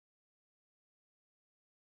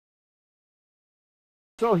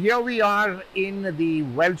So here we are in the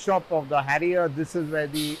weld shop of the Harrier. This is where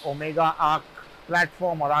the Omega Arc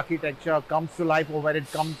platform or architecture comes to life, or where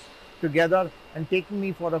it comes together. And taking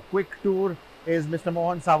me for a quick tour is Mr.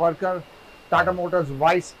 Mohan Savarkar, Tata Motors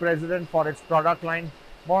Vice President for its product line.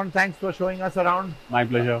 Mohan, thanks for showing us around. My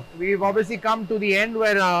pleasure. We've obviously come to the end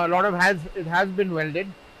where a lot of it has been welded.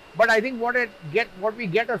 But I think what we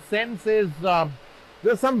get a sense is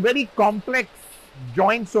there's some very complex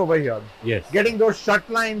joints over here. Yes. Getting those shut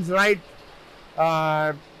lines right.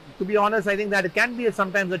 To be honest, I think that it can be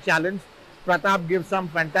sometimes a challenge. Pratap gives some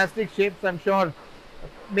fantastic shapes. I'm sure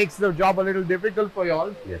makes the job a little difficult for you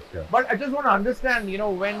all. Yes, sure. But I just want to understand,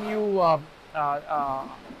 when you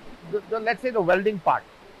let's say the welding part,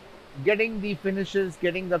 getting the finishes,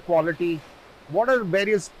 getting the quality, what are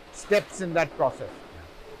various steps in that process?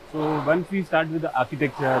 So once we start with the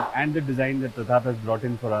architecture and the design that Pratap has brought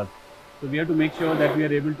in for us, so we have to make sure that we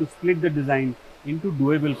are able to split the design into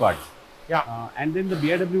doable parts. Yeah. And then the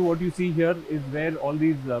BIW, what you see here is where all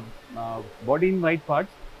these body in white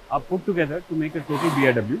parts are put together to make a total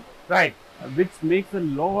BIW. Right. Which makes a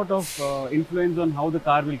lot of influence on how the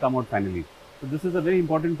car will come out finally. So this is a very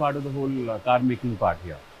important part of the whole car making part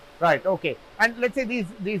here. Right. Okay. And let's say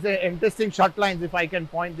these interesting shut lines, if I can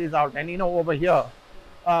point these out, and over here,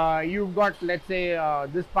 you've got, let's say,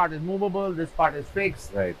 this part is movable, this part is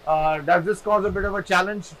fixed. Right. Does this cause a bit of a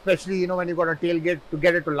challenge, especially when you've got a tailgate to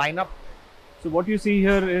get it to line up? So what you see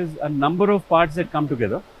here is a number of parts that come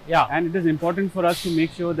together. Yeah. And it is important for us to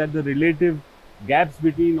make sure that the relative gaps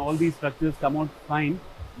between all these structures come out fine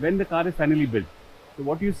when the car is finally built. So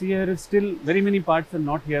what you see here is still very many parts are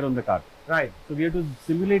not here on the car. Right. So we have to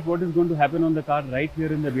simulate what is going to happen on the car right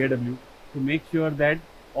here in the BIW to make sure that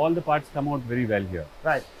all the parts come out very well here.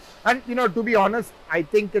 Right. And to be honest, I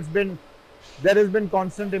think there has been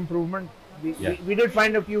constant improvement. We did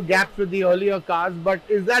find a few gaps with the earlier cars, but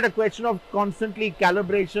is that a question of constantly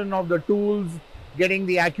calibration of the tools, getting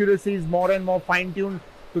the accuracies more and more fine-tuned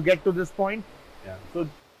to get to this point? Yeah. So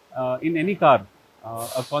in any car,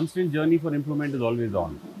 a constant journey for improvement is always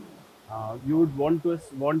on. You would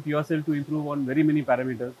want yourself to improve on very many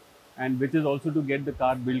parameters, and which is also to get the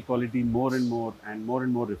car build quality more and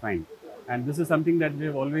more refined. And this is something that we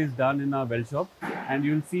have always done in our weld shop, and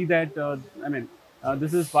you'll see that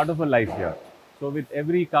this is part of our life here. So with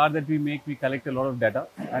every car that we make, we collect a lot of data,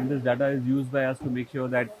 and this data is used by us to make sure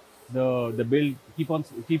that the build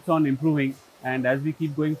keeps on improving. And as we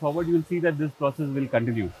keep going forward, you'll see that this process will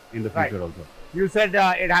continue in the future also. You said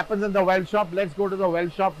it happens in the weld shop. Let's go to the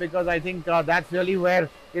weld shop, because I think that's really where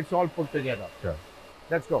it's all put together. Sure.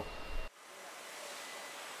 Let's go.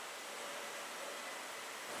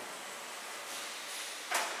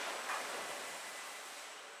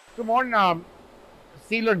 Come on,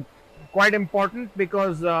 sealant, quite important,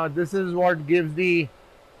 because this is what gives the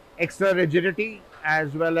extra rigidity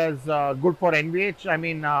as well as good for NVH. I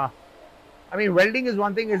mean, welding is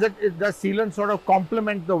one thing. Does sealant sort of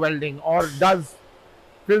complement the welding, or fills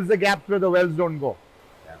the gaps where the welds don't go?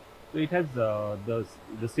 Yeah. So it has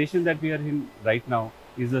the station that we are in right now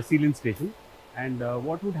is a sealant station, and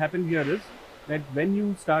what would happen here is that when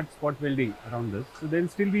you start spot welding around this, so there will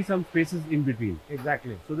still be some spaces in between.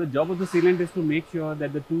 Exactly. So the job of the sealant is to make sure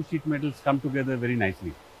that the two sheet metals come together very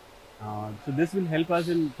nicely. So this will help us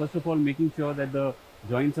in, first of all, making sure that the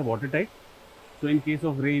joints are watertight. So in case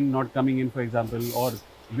of rain not coming in, for example, or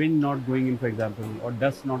wind not going in, for example, or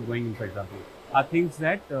dust not going in, for example, are things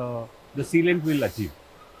that the sealant will achieve.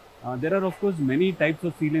 There are, of course, many types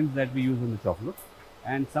of sealants that we use on the shop floor,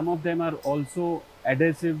 and some of them are also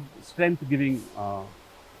adhesive, strength-giving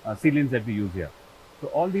sealants that we use here. So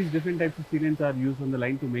all these different types of sealants are used on the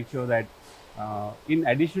line to make sure that, in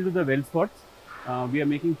addition to the weld spots, we are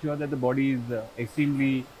making sure that the body is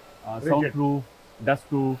extremely soundproof,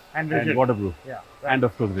 dustproof, and waterproof, and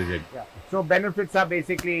of course rigid. Yeah. So benefits are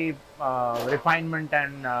basically refinement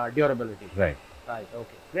and durability. Right. Right.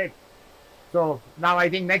 Okay. Great. So now I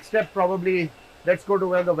think next step probably, let's go to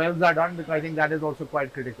where the welds are done, because I think that is also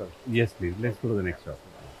quite critical. Yes, please. Let's go to the next step.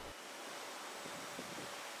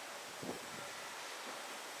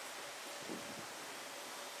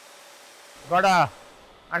 Got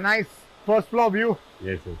a nice first floor view.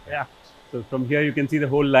 Yes. Yes. Yeah. So from here you can see the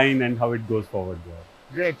whole line and how it goes forward there.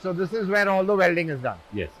 Great. So this is where all the welding is done.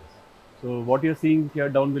 Yes. So what you're seeing here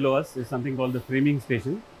down below us is something called the framing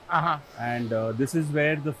station. And this is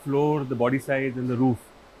where the floor, the body sides and the roof,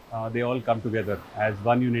 they all come together as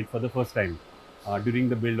one unit for the first time during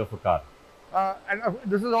the build of a car. And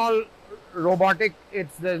this is all robotic.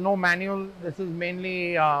 There's no manual. This is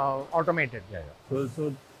mainly automated. Yeah.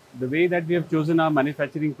 So the way that we have chosen our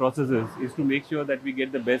manufacturing processes is to make sure that we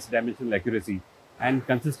get the best dimensional accuracy and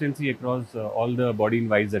consistency across all the body in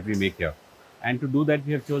whites that we make here. And to do that,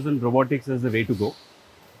 we have chosen robotics as the way to go.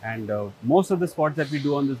 And most of the spots that we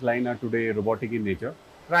do on this line are today robotic in nature.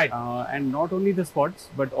 Right. And not only the spots,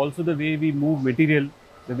 but also the way we move material,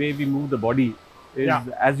 the way we move the body is,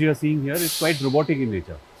 as you are seeing here, is quite robotic in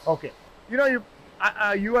nature. Okay. You know,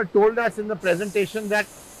 you had told us in the presentation that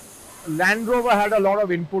Land Rover had a lot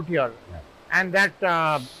of input here, and that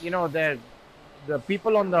you know, the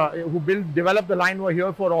people on the who developed the line were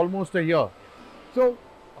here for almost a year. So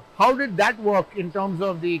how did that work in terms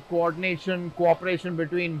of the coordination, cooperation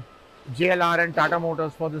between JLR and Tata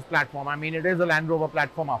Motors for this platform? I mean, it is a Land Rover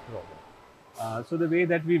platform after all. So the way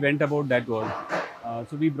that we went about that was,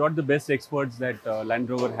 so we brought the best experts that Land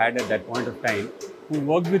Rover had at that point of time, who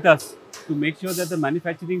worked with us to make sure that the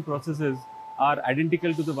manufacturing processes are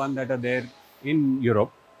identical to the one that are there in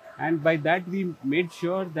Europe. And by that, we made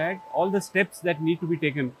sure that all the steps that need to be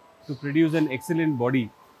taken to produce an excellent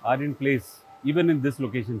body are in place, even in this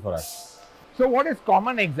location for us. So what is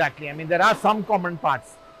common exactly? I mean, there are some common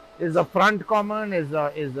parts. Is the front common? Is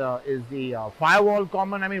the firewall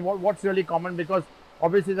common? I mean, what's really common? Because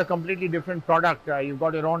obviously it's a completely different product. You've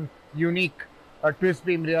got your own unique twist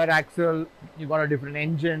beam rear axle. You've got a different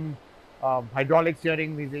engine, hydraulic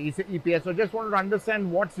steering, with the EPS. So just wanted to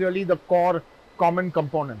understand what's really the core common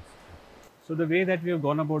components. So the way that we have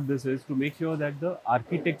gone about this is to make sure that the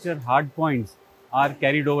architecture hard points are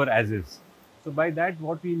carried over as is. So by that,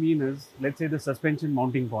 what we mean is, let's say the suspension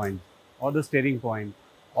mounting point, or the steering point,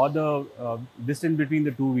 or the distance between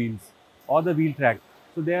the two wheels, or the wheel track.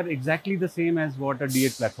 So they are exactly the same as what a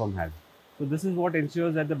D8 platform has. So this is what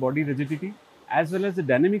ensures that the body rigidity as well as the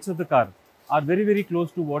dynamics of the car are very, very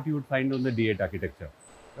close to what you would find on the D8 architecture.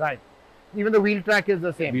 Right. Even the wheel track is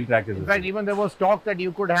the same. Wheel track is in fact, even there was talk that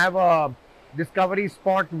you could have a Discovery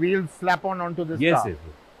Sport wheels slap onto this car. Yes, yes.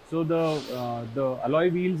 So the alloy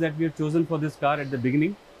wheels that we have chosen for this car at the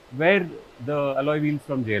beginning were the alloy wheels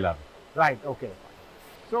from JLR. Right. Okay.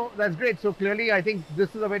 So that's great. So clearly, I think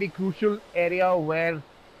this is a very crucial area where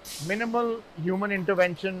minimal human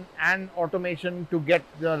intervention and automation to get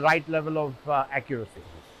the right level of accuracy.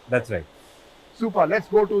 That's right. Super. Let's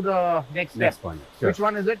go to the next step. Point. Sure. Which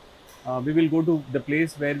one is it? We will go to the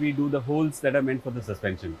place where we do the holes that are meant for the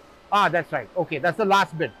suspension. Ah, that's right. Okay, that's the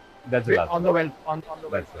last bit. That's the last on the weld. On the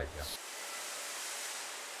weld. That's right. Yeah.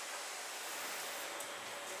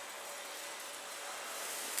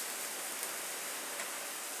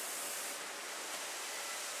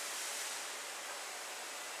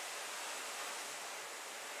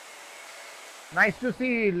 Nice to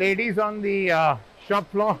see ladies on the shop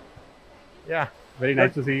floor. Yeah. Very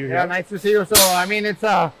nice to see you here. Yeah, nice to see you. So, I mean, it's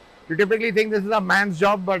you typically think this is a man's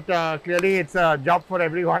job, but clearly it's a job for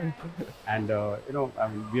everyone. And, you know, I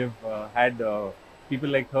mean, we have had people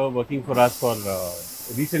like her working for us for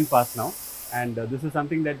recent past now. And this is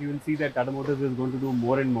something that you will see that Tata Motors is going to do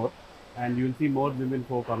more and more. And you will see more women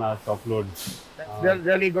folk on our shop floors. That's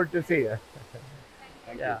really good to see.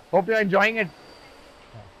 Thank you. you. Hope you're enjoying it.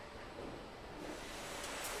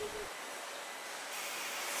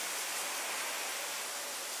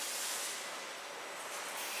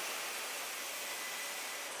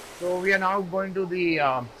 So we are now going to the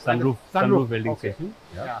sunroof welding station.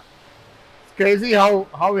 Yeah. It's crazy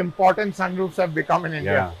how important sunroofs have become in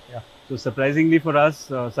India. Yeah. So surprisingly for us,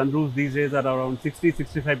 sunroofs these days are around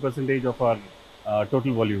 60-65% of our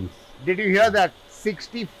total volumes. Did you hear that?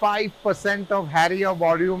 65% of Harrier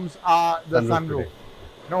volumes are the sunroof.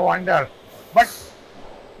 No wonder. But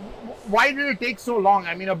why did it take so long?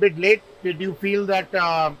 I mean, a bit late. Did you feel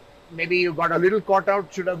that maybe you got a little caught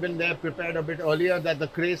out, should have been there prepared a bit earlier, that the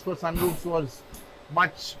craze for sunroofs was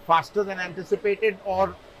much faster than anticipated?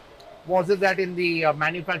 Or was it that in the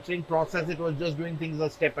manufacturing process, it was just doing things a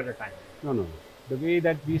step at a time? No. The way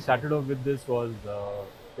that we started off with this was,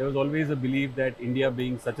 there was always a belief that India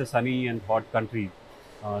being such a sunny and hot country,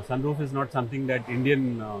 sunroof is not something that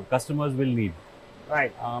Indian customers will need.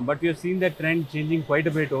 Right. But we have seen that trend changing quite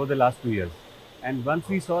a bit over the last 2 years. And once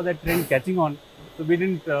we saw that trend catching on, so we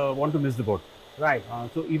didn't want to miss the boat. Right.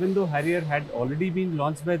 So even though Harrier had already been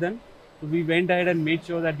launched by then, so we went ahead and made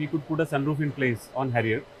sure that we could put a sunroof in place on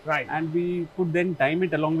Harrier. Right. And we could then time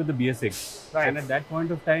it along with the BS6. Right. And at that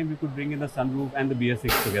point of time, we could bring in the sunroof and the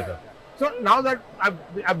BS6 together. So now that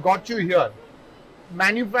I've got you here,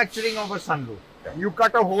 manufacturing of a sunroof, you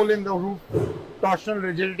cut a hole in the roof, torsional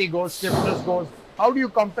rigidity goes, stiffness goes. How do you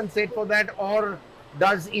compensate for that? Or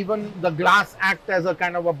does even the glass act as a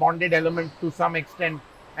kind of a bonded element to some extent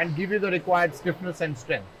and give you the required stiffness and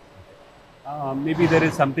strength? Maybe there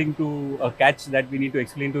is something to a catch that we need to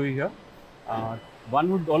explain to you here.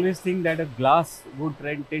 one would always think that a glass would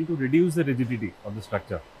tend to reduce the rigidity of the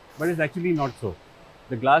structure, but it's actually not so.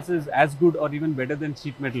 The glass is as good or even better than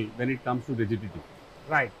sheet metal when it comes to rigidity.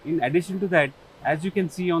 Right. In addition to that, as you can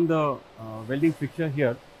see on the welding fixture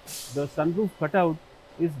here, the sunroof cutout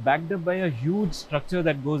is backed up by a huge structure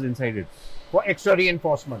that goes inside it. For extra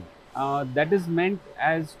reinforcement. That is meant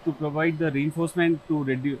as to provide the reinforcement to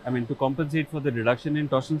reduce, to compensate for the reduction in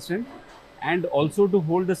torsion strength, and also to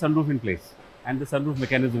hold the sunroof in place and the sunroof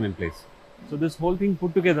mechanism in place. So this whole thing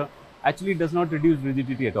put together actually does not reduce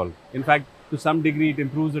rigidity at all. In fact, to some degree, it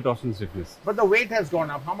improves the torsion stiffness. But the weight has gone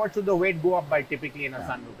up. How much should the weight go up by typically in a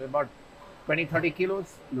sunroof? About 20-30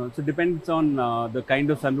 kilos? No, so it depends on the kind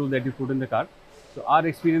of sunroof that you put in the car. So our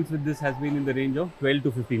experience with this has been in the range of 12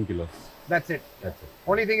 to 15 kilos. That's it. That's it.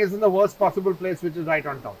 Only thing is in the worst possible place, which is right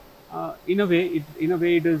on top. In a way,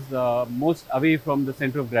 it is most away from the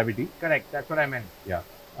center of gravity. Correct. That's what I meant. Yeah.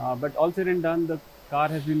 But all said and done, the car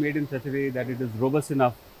has been made in such a way that it is robust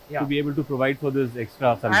enough to be able to provide for this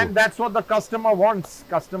extra sunroof. And that's what the customer wants.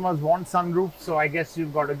 Customers want sunroof, so I guess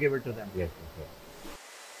you've got to give it to them. Yes.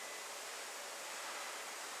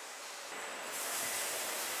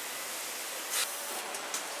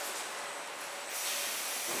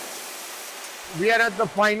 We are at the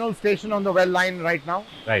final station on the Weld line right now.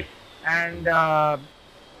 Right. And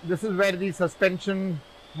this is where the suspension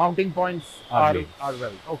mounting points are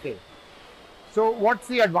Weld. Okay. So what's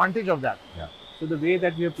the advantage of that? Yeah. So the way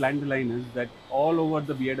that we have planned the line is that all over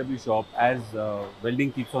the BIW shop, as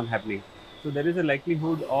welding keeps on happening, so there is a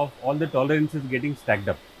likelihood of all the tolerances getting stacked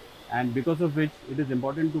up, and because of which it is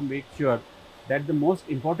important to make sure that the most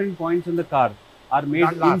important points in the car are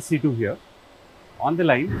made in situ here on the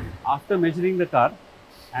line after measuring the car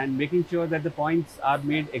and making sure that the points are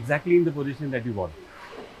made exactly in the position that you want.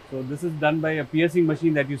 So this is done by a piercing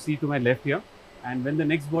machine that you see to my left here, and when the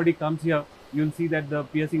next body comes here, you'll see that the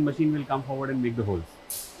piercing machine will come forward and make the holes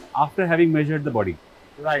after having measured the body.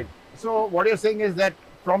 Right. So what you're saying is that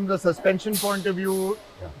from the suspension point of view,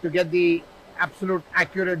 to get the absolute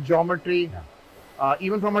accurate geometry,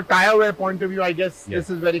 even from a tire wear point of view, I guess this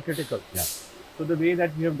is very critical. Yeah. So the way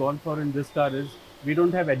that we have gone for in this car is we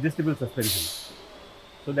don't have adjustable suspension.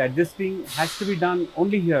 So the adjusting has to be done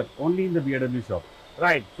only here, only in the BIW shop.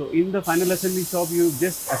 Right. So in the final assembly shop, you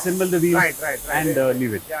just assemble the wheels and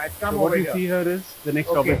leave it. Yeah, it's come so over what you here. see here is the next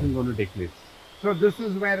operation is going to take place. So this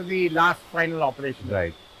is where the last final operation is.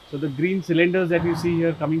 Right. So the green cylinders that you see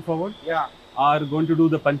here coming forward are going to do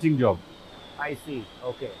the punching job. I see.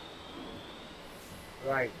 Okay.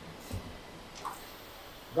 Right.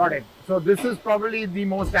 Got it. So this is probably the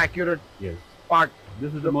most accurate part.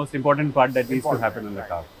 This is the most important part that needs to happen in the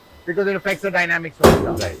car. Because it affects the dynamics of the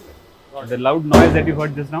car. Right. The loud noise that you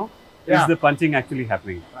heard just now is the punching actually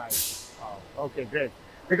happening. Right. Oh, okay, great.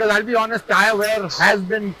 Because I'll be honest, tire wear has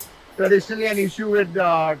been traditionally an issue with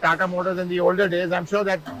Tata Motors in the older days. I'm sure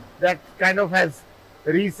that kind of has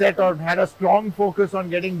reset or had a strong focus on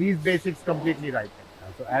getting these basics completely right.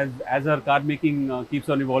 So as our car making keeps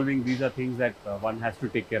on evolving, these are things that one has to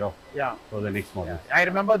take care of for the next model. I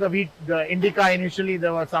remember the Indica initially,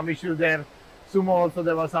 there were some issues there. Sumo also,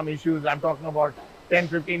 there were some issues. I'm talking about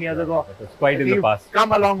 10-15 years ago. That was quite in the past.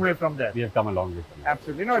 Come a long way from there. We have come a long way from there.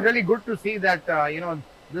 Absolutely. Really good to see that,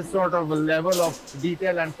 this sort of level of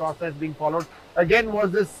detail and process being followed. Again,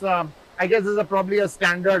 was this, I guess this is probably a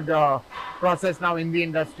standard process now in the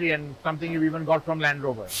industry and something you've even got from Land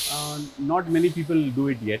Rover. Not many people do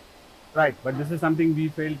it yet. Right. But this is something we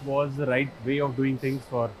felt was the right way of doing things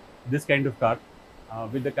for this kind of car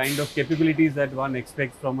with the kind of capabilities that one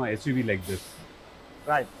expects from a SUV like this.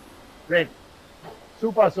 Right. Great.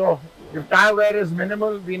 Super. So if tire wear is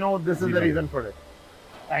minimal, we know this is the reason for it.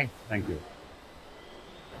 Thanks. Thank you.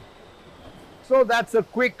 So that's a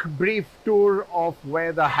quick brief tour of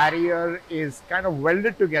where the Harrier is kind of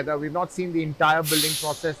welded together. We've not seen the entire building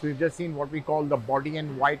process. We've just seen what we call the body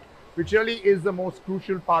in white, which really is the most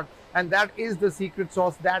crucial part. And that is the secret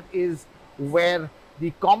sauce. That is where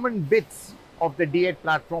the common bits of the D8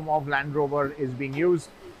 platform of Land Rover is being used.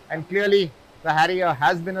 And clearly the Harrier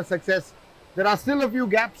has been a success. There are still a few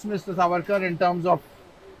gaps, Mr. Savarkar, in terms of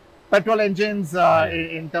petrol engines,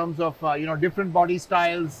 in terms of different body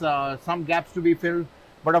styles, some gaps to be filled.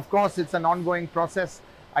 But of course, it's an ongoing process.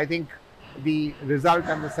 I think the result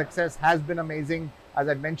and the success has been amazing. As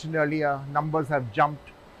I mentioned earlier, numbers have jumped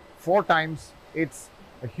 4 times. It's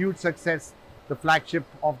a huge success. The flagship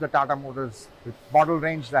of the Tata Motors model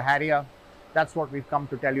range, the Harrier. That's what we've come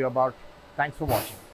to tell you about. Thanks for watching.